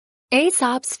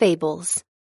Aesop's Fables.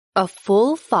 A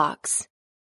Full Fox.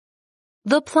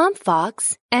 The plump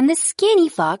fox and the skinny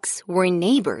fox were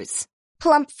neighbors.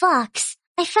 Plump Fox,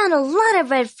 I found a lot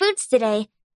of red fruits today.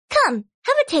 Come,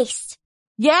 have a taste.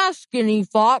 Yeah, Skinny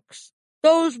Fox.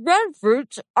 Those red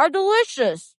fruits are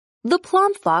delicious. The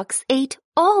plump fox ate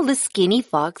all the skinny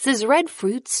fox's red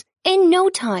fruits in no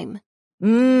time.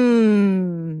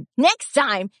 Next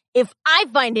time, if I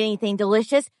find anything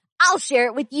delicious, I'll share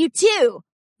it with you too.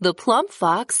 The plump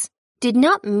fox did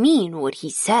not mean what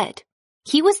he said.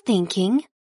 He was thinking,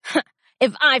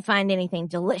 if I find anything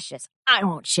delicious, I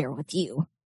won't share with you.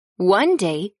 One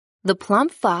day, the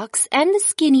plump fox and the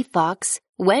skinny fox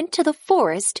went to the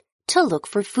forest to look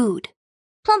for food.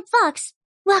 Plump Fox,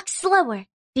 walk slower.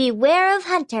 Beware of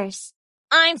hunters.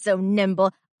 I'm so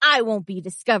nimble, I won't be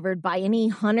discovered by any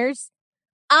hunters.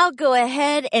 I'll go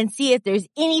ahead and see if there's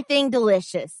anything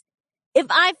delicious. If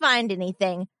I find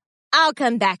anything, I'll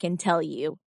come back and tell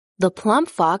you. The plump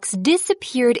fox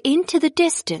disappeared into the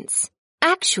distance.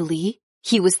 Actually,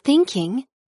 he was thinking,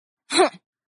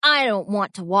 I don't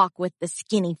want to walk with the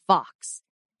skinny fox.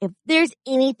 If there's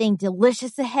anything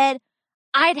delicious ahead,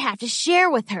 I'd have to share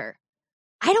with her.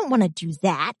 I don't want to do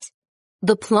that.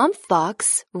 The plump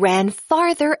fox ran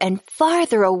farther and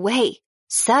farther away.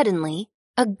 Suddenly,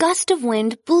 a gust of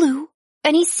wind blew,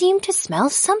 and he seemed to smell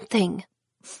something.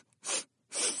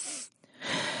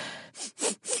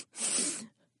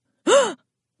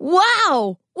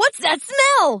 Wow! What's that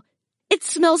smell? It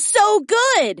smells so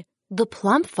good! The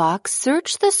plump fox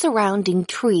searched the surrounding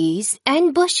trees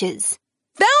and bushes.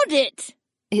 Found it!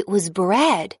 It was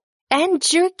bread and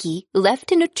jerky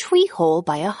left in a tree hole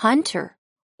by a hunter.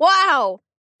 Wow!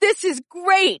 This is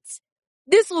great!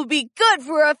 This will be good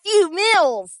for a few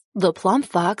meals! The plump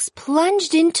fox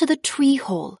plunged into the tree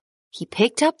hole. He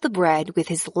picked up the bread with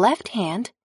his left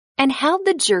hand and held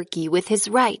the jerky with his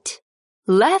right.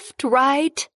 Left,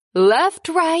 right, left,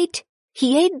 right.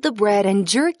 He ate the bread and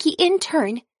jerky in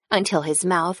turn until his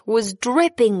mouth was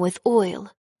dripping with oil.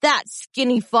 That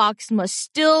skinny fox must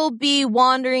still be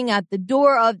wandering at the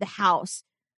door of the house.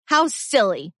 How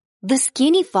silly. The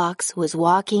skinny fox was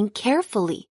walking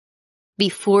carefully.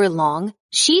 Before long,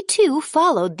 she too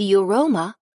followed the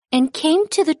aroma and came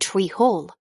to the tree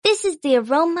hole. This is the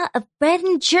aroma of bread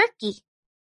and jerky.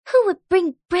 Who would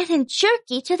bring bread and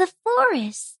jerky to the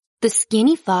forest? The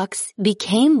skinny fox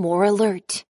became more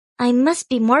alert. I must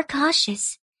be more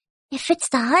cautious. If it's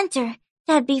the hunter,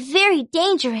 that'd be very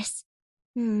dangerous.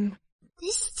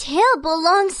 This tail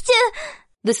belongs to...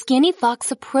 The skinny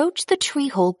fox approached the tree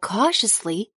hole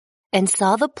cautiously and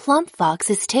saw the plump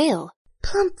fox's tail.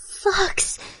 Plump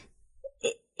Fox,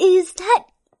 is that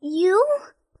you?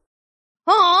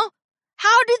 Huh?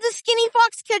 How did the skinny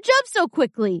fox catch up so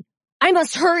quickly? I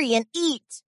must hurry and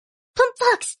eat. Plump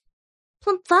Fox!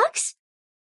 Plump Fox?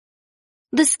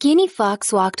 The skinny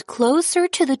fox walked closer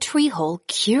to the tree hole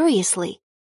curiously.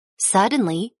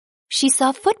 Suddenly, she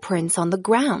saw footprints on the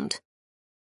ground.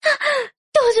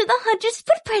 Those are the hunter's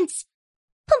footprints!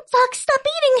 Plump Fox, stop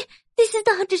eating! This is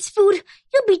the hunter's food.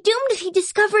 You'll be doomed if he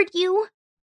discovered you.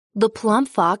 The plump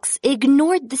fox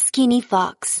ignored the skinny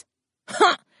fox.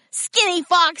 Skinny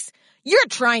fox, you're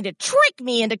trying to trick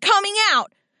me into coming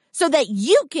out so that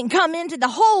you can come into the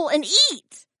hole and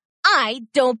eat. I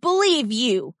don't believe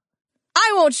you.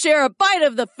 I won't share a bite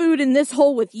of the food in this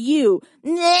hole with you.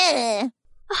 Nah.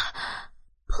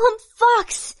 Plump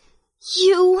Fox,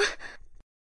 you...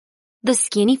 The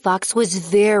skinny fox was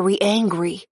very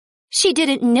angry. She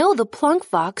didn't know the plump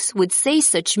fox would say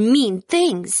such mean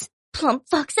things. Plump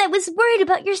Fox, I was worried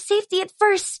about your safety at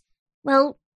first.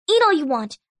 Well, eat all you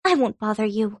want. I won't bother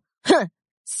you.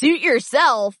 Suit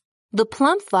yourself. The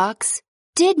plump fox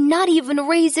did not even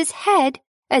raise his head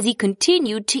as he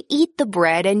continued to eat the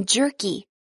bread and jerky.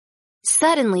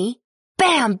 Suddenly,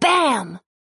 bam, bam!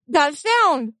 That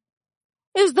sound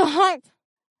is the hunter's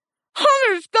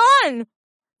gun!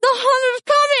 The hunter's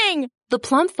coming! The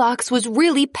plump fox was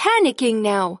really panicking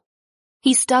now.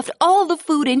 He stuffed all the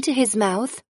food into his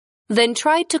mouth, then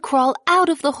tried to crawl out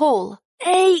of the hole.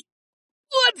 Hey,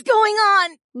 what's going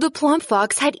on? The plump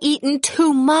fox had eaten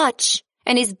too much,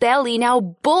 and his belly now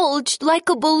bulged like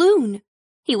a balloon.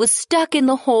 He was stuck in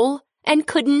the hole and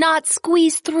could not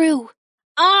squeeze through.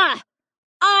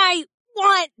 I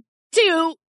want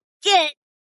to get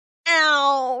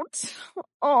out.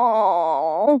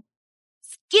 Oh.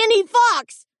 Skinny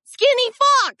fox! Skinny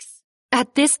fox!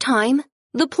 At this time,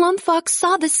 the plump fox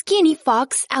saw the skinny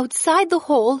fox outside the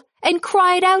hole and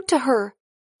cried out to her.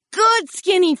 Good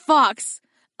skinny fox!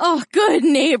 Oh, good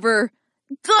neighbor!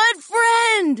 Good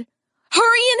friend!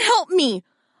 Hurry and help me!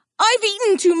 I've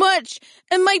eaten too much,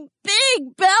 and my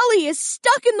big belly is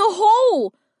stuck in the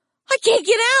hole. I can't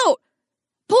get out.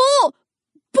 Pull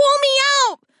me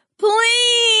out,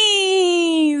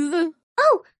 please.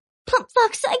 Oh, Plump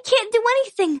Fox, I can't do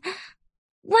anything.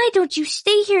 Why don't you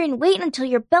stay here and wait until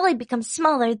your belly becomes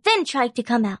smaller, then try to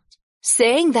come out?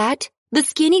 Saying that, the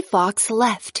skinny fox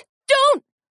left.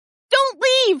 Don't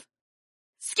leave.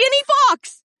 Skinny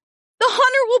Fox, the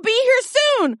hunter will be here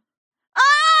soon.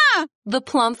 Ah! The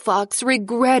plump fox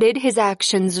regretted his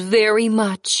actions very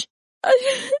much. I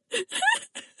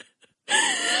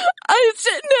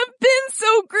shouldn't have been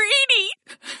so greedy.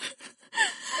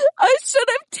 I should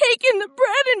have taken the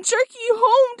bread and jerky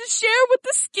home to share with